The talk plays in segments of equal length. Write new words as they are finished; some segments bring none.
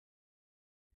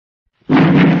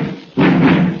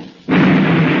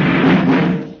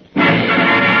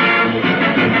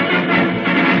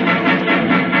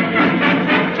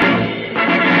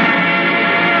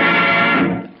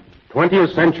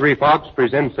20th Century Fox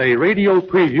presents a radio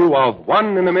preview of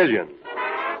One in a Million.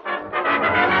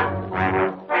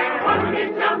 One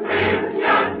in a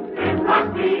million, it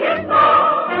must be in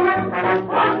love.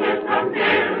 One in a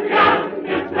million,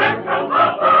 is left from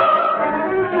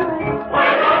above.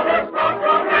 While others brought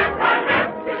romance, I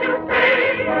left it to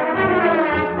pay.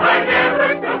 I never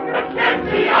took the chance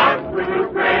he offered to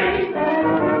pray.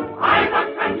 I'm a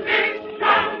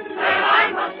conviction that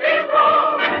I must be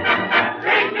wrong.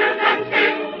 Strangers and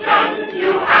fiction,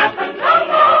 you happen to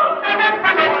know.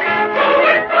 So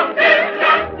it's a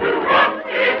million to what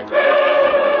is true.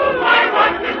 My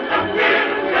one in a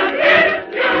million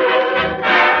is you.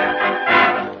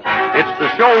 It's the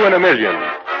show in a million,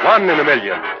 One in a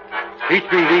Million,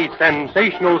 featuring the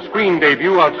sensational screen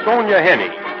debut of Sonja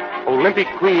Henie, Olympic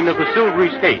queen of the Silvery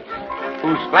Skates,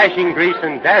 whose flashing grace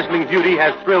and dazzling beauty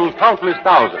has thrilled countless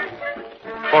thousands.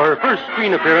 For her first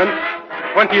screen appearance,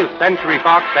 20th Century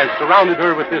Fox has surrounded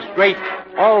her with this great,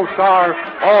 all-star,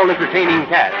 all-entertaining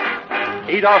cast.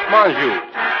 Adolphe Menjou,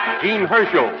 Jean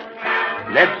Hersholt,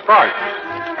 Ned Sparks,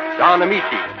 Don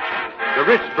Amici, the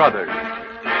Ritz Brothers,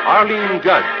 Arlene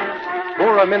Judd,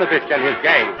 Dora Minovich and his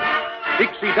gang,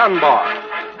 Dixie Dunbar,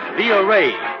 Leah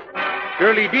Ray,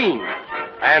 Shirley Dean,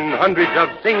 and hundreds of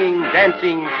singing,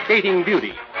 dancing, skating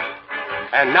beauties.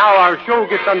 And now our show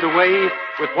gets underway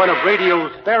with one of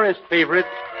radio's fairest favorites,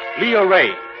 Leah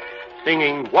Ray,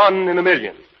 singing One in a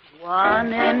Million.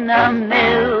 One in a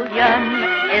million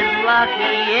is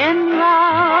lucky in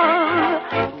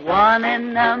love. One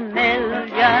in a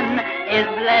million is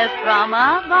blessed from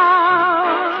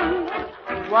above.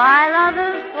 While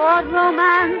others sought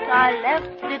romance, I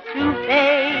left it to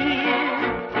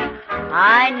fate.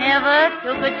 I never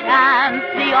took a chance,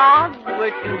 the odds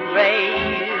were too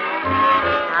great.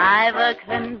 I've a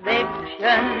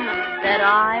conviction that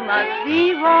I must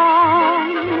be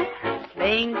wrong.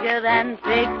 Stranger than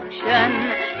fiction,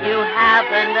 you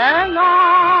happened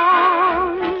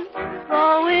along.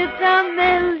 So it's a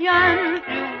million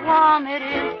to one, it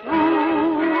is true.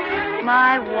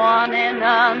 My one in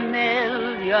a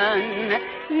million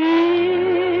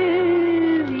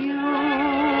is you.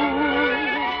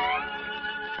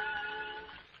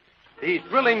 The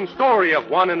thrilling story of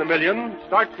One in a Million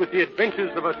starts with the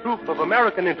adventures of a troupe of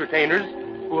American entertainers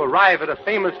who arrive at a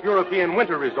famous European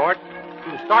winter resort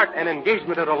to start an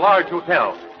engagement at a large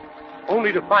hotel,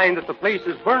 only to find that the place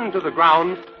is burned to the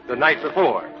ground the night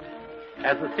before.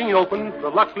 As the scene opens, the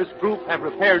luckless group have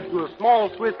repaired to a small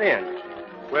Swiss inn,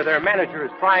 where their manager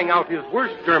is trying out his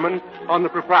worst German on the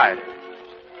proprietor.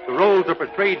 The roles are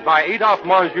portrayed by Adolphe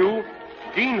Menjou,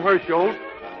 Jean Hersholt,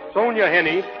 Sonja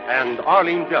Henie, and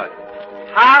Arlene Judd.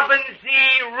 Haben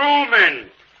Sie Roomen?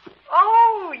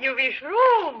 Oh, you wish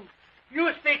room?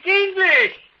 You speak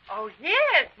English. Oh,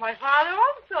 yes, my father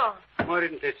also. Why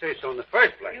didn't they say so in the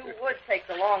first place? You would take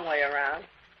the long way around.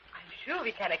 I'm sure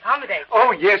we can accommodate.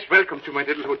 Oh, yes, welcome to my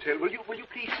little hotel. Will you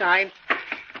please sign?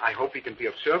 I hope we can be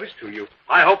of service to you.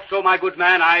 I hope so, my good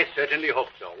man. I certainly hope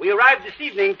so. We arrived this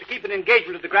evening to keep an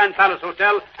engagement at the Grand Palace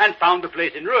Hotel and found the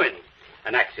place in ruins.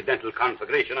 An accidental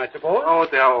conflagration, I suppose? Oh,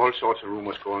 there are all sorts of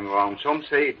rumors going around. Some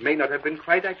say it may not have been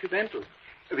quite accidental.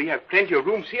 We have plenty of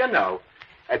rooms here now.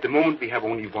 At the moment, we have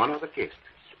only one other guest.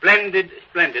 Splendid,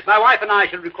 splendid. My wife and I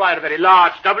shall require a very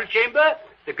large double chamber.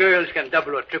 The girls can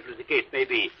double or triple as the case may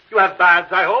be. You have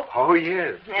baths, I hope? Oh,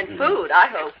 yes. And food, I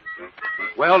hope.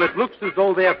 Well, it looks as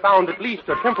though they have found at least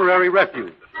a temporary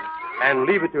refuge, and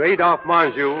leave it to Adolphe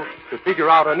Menjou to figure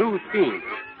out a new scheme.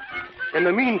 In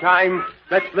the meantime,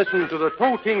 let's listen to the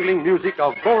toe-tingling music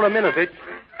of Dora Minovich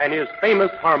and his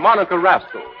famous harmonica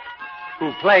rascals,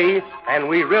 who play, and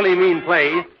we really mean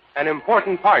play, an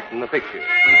important part in the picture.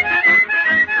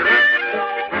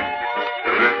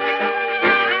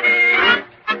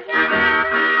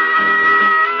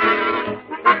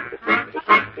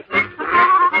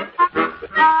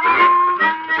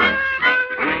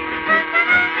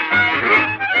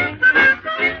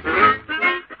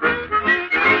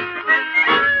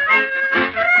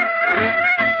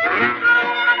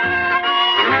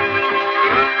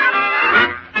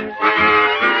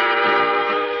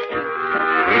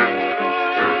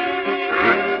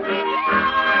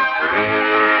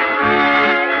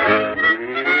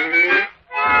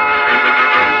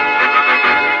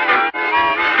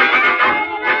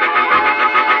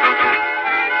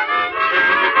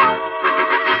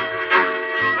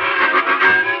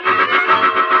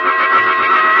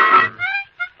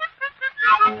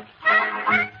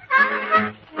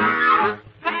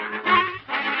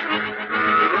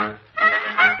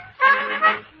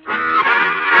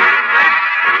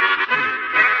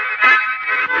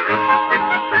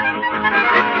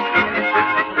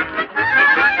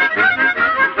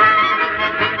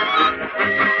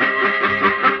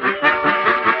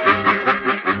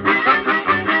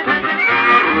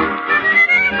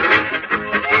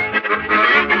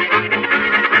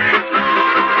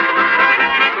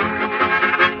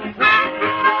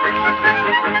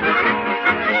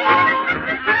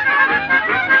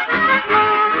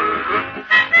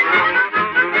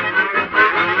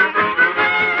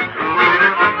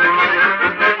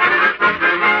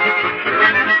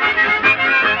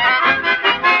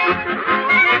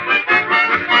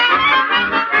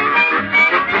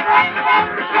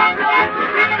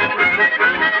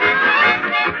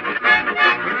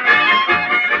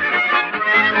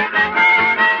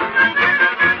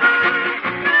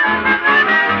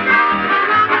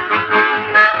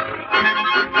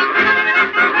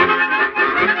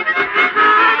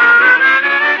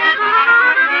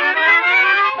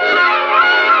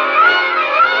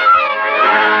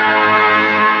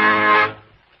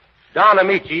 Don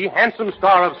Amici, handsome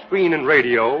star of screen and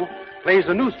radio, plays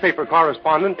a newspaper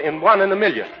correspondent in One in a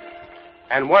Million.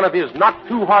 And one of his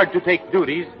not-too-hard-to-take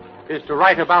duties is to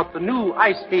write about the new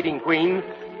ice skating queen,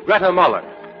 Greta Muller,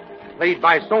 played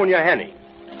by Sonia Henney.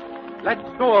 Let's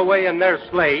go away in their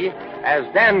sleigh as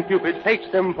Dan Cupid takes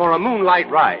them for a moonlight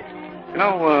ride. You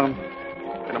know,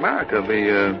 in America,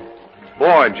 the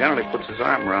boy generally puts his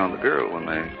arm around the girl when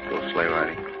they go sleigh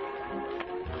riding.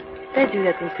 They do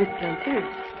that in Switzerland, too.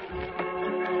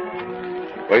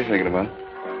 What are you thinking about?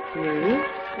 Me?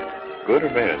 Good or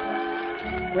bad?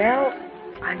 Well,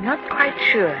 I'm not quite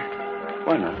sure.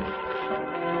 Why not?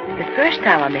 The first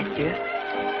time I met you,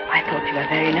 I thought you were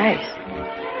very nice.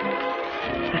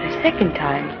 But the second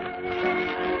time,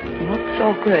 not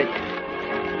so good.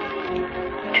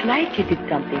 Tonight you did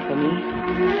something for me,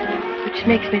 which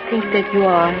makes me think that you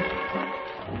are,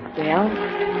 well,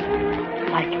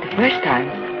 like the first time.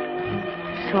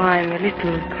 So I'm a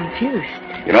little confused.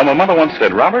 You know, my mother once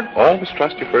said, Robert, always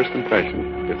trust your first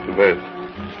impression. It's the best.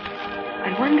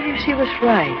 I wonder if she was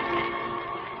right.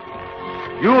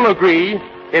 You'll agree,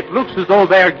 it looks as though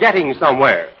they're getting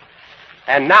somewhere.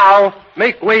 And now,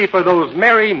 make way for those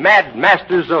merry, mad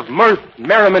masters of mirth,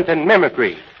 merriment, and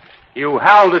mimicry. You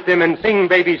howl at them in Sing,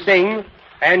 Baby, Sing,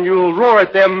 and you'll roar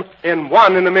at them in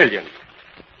One in a Million.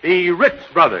 The Ritz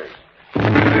Brothers.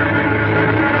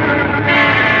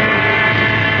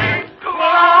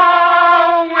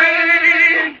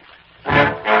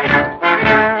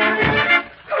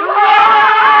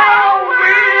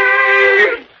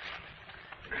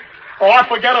 Oh, I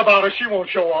forget about her. She won't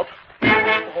show up. I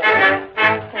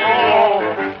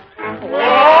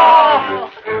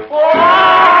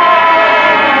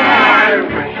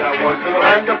wish I was in the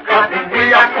land of cotton.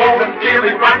 We are cold and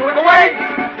steely rotten. Look away!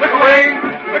 Look away!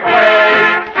 Look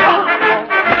away!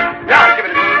 Now, give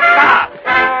it a stop!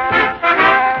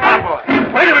 Stop, boy.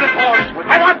 Wait a minute, boys.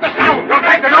 I want the sound. Don't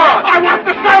take the noise. I want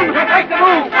the sound. Don't take the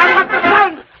move. I want the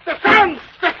sound. The sound.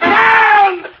 The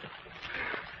sound!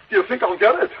 Do you think I'll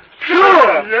get it?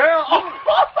 Sure. Yeah.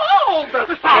 Oh,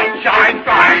 the sunshine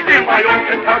shines in my own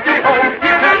Kentucky home.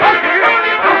 Kentucky.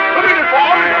 Look at it,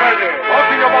 boys.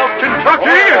 Talking about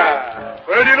Kentucky.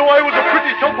 Well, you know I was a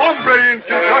pretty tough hombre in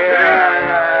Kentucky.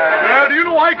 Yeah. Do you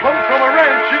know I come from a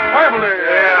ranching family?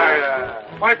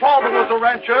 Yeah. My father was a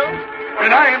rancher,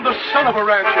 and I am the son of a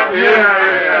rancher. Yeah.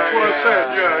 That's what I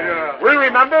said. Yeah. We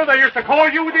remember they used to call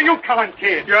you the Yukon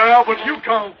Kid. Yeah, but you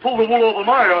can't pull the wool over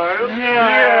my eyes.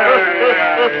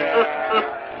 Yeah.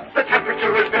 The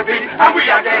temperature is 50, and we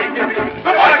are getting dizzy. The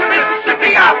boys of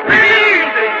Mississippi are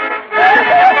freezing.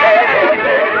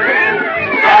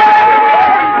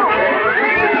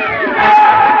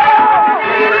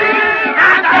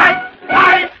 And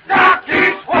I knock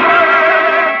these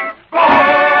words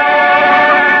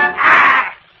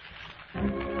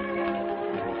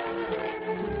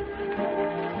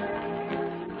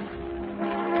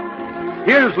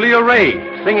Here's Leah Ray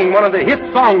singing one of the hit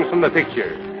songs from the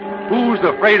picture, Who's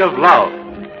Afraid of Love?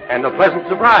 And a pleasant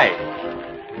surprise.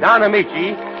 Don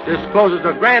Amici discloses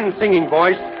a grand singing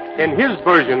voice in his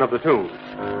version of the tune.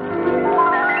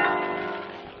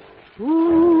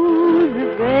 Who's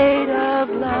afraid of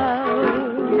love?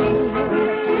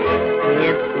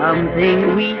 It's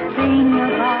something we sing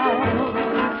about.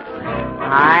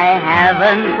 I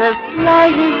haven't the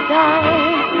slightest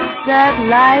doubt that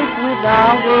life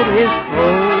without it is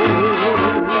cold.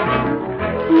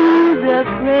 Who's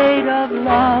afraid of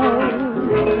love?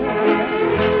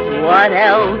 What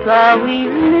else are we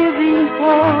living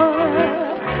for?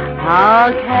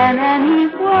 How can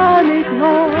anyone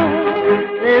ignore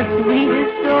the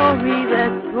sweetest story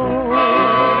that's told?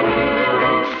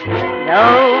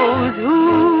 Those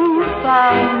who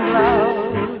found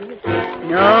love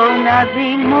know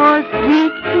nothing more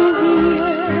sweet to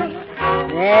hear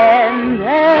than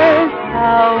the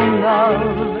sound of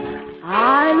I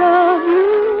love you,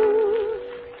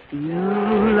 you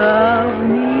love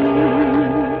me.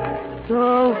 So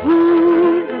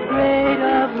who's afraid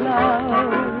of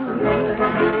love?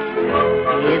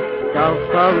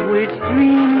 love of which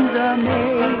dreams are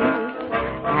made,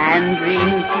 and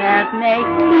dreams that make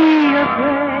me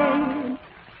afraid.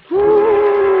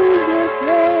 Who's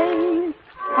afraid of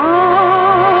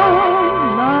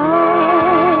love?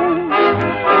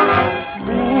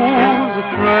 Who's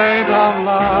afraid of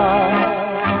love?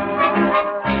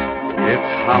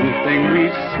 It's something we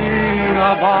sing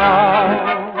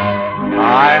about.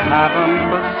 I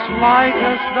haven't the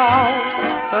slightest doubt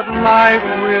that life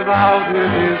without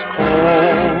it is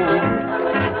cold.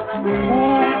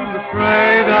 Who's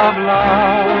afraid of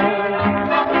love?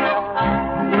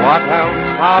 What else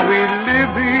are we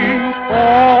living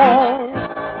for?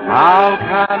 How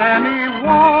can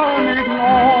anyone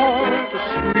ignore the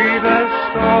sweetest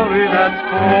story that's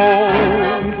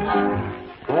told?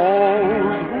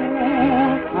 Those who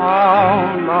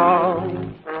found love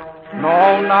know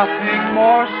nothing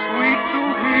more sweet to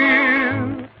hear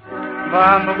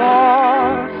than the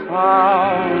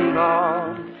sound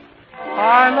of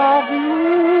I love you,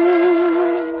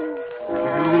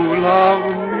 you love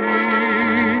me.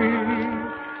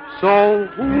 So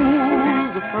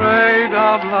who's afraid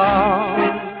of love?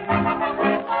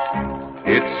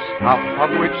 It's stuff of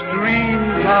which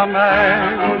dreams are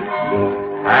made,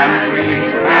 and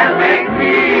dreams can make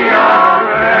me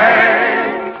afraid.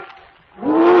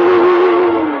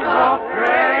 Who's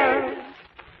afraid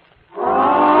of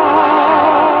love?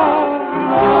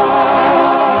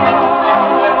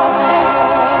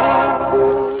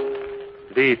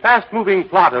 The fast-moving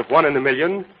plot of One in a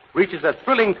Million reaches a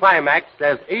thrilling climax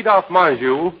as Adolphe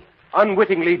Menjou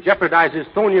unwittingly jeopardizes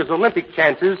Sonia's Olympic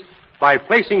chances by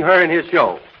placing her in his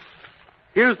show.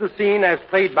 Here's the scene as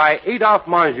played by Adolphe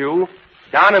Menjou,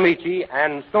 Don Amici,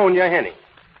 and Sonia Henny.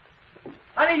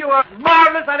 Honey, you are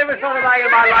marvelous. I never saw a eye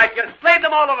in my life. You slayed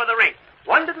them all over the ring.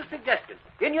 One little suggestion.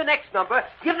 In your next number,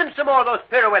 give them some more of those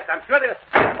pirouettes. I'm sure they'll...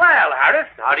 Well, Harris,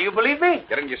 how do you believe me?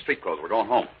 Get into your street clothes. We're going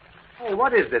home. Hey,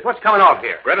 what is this? What's coming off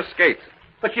here? Greta skates.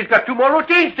 But she's got 2 more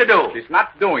routines to do. She's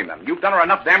not doing them. You've done her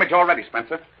enough damage already,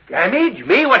 Spencer. Damage?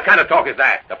 Me? What kind of talk is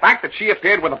that? The fact that she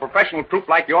appeared with a professional troupe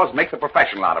like yours makes a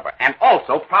professional out of her, and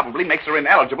also probably makes her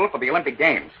ineligible for the Olympic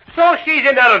Games. So she's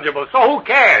ineligible, so who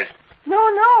cares?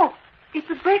 No. It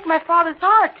would break my father's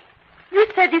heart. You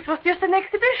said this was just an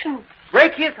exhibition.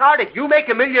 Break his heart if you make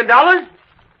 $1 million?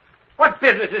 What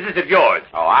business is this of yours?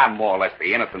 Oh, I'm more or less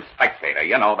the innocent spectator.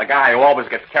 You know, the guy who always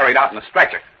gets carried out in a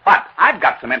stretcher. But I've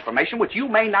got some information which you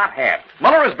may not have.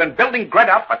 Muller has been building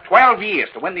Greta up for 12 years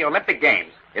to win the Olympic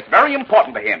Games. It's very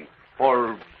important to him,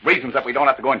 for reasons that we don't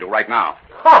have to go into right now.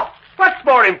 Huh. What's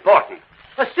more important?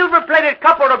 A silver-plated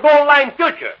cup or a gold-line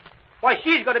future? Why,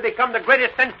 she's going to become the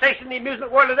greatest sensation the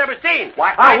amusement world has ever seen.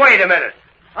 Why, wait a minute.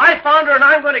 I found her and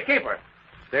I'm going to keep her.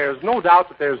 There's no doubt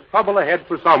that there's trouble ahead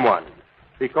for someone,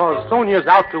 because Sonia's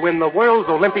out to win the world's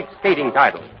Olympic skating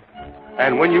title.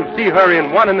 And when you see her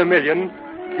in One in a Million,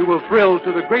 you will thrill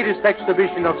to the greatest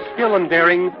exhibition of skill and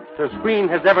daring the screen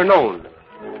has ever known.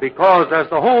 Because, as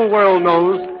the whole world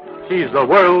knows, she's the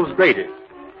world's greatest.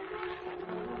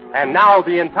 And now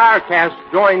the entire cast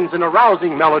joins in a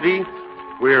rousing melody.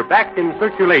 We're back in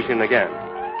circulation again.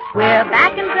 We're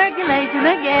back in circulation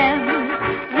again.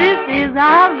 This is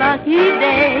our lucky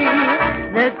day.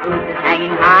 The roof is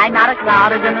hanging high, not a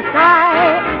cloud is in the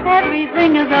sky.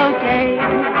 Everything is okay.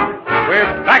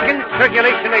 We're back in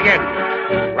circulation again.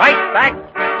 Right back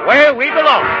where we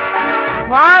belong.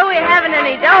 Why, we haven't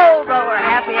any dough, but we're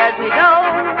happy as we go,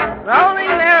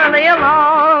 rolling merrily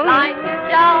along. Like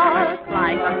just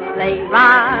like a sleigh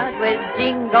ride with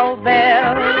jingle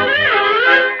bells.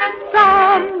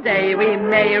 Someday we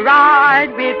may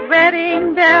ride with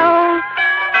wedding bells.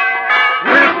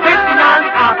 We're sitting on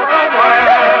top of the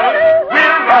world.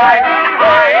 We're riding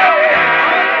high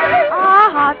again. Our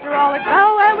hearts are all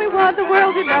aglow, and we want the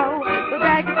world to know we're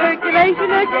back in circulation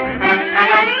again.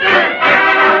 We're sitting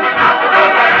on top of the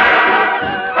world.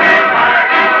 We're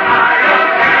riding high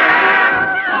again.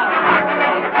 Our hearts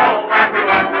don't know, and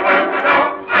we want the world to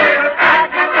know we're back in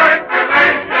circulation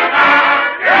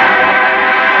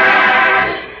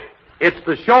again. It's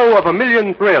the show of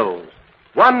 1,000,000 thrills.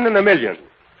 One in a Million.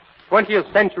 20th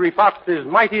Century Fox's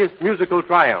mightiest musical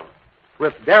triumph,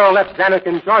 with Darrell F. Zanuck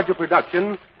in charge of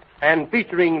production and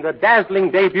featuring the dazzling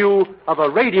debut of a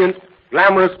radiant,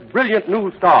 glamorous, brilliant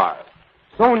new star,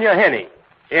 Sonia Henny,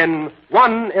 in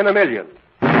One in a Million.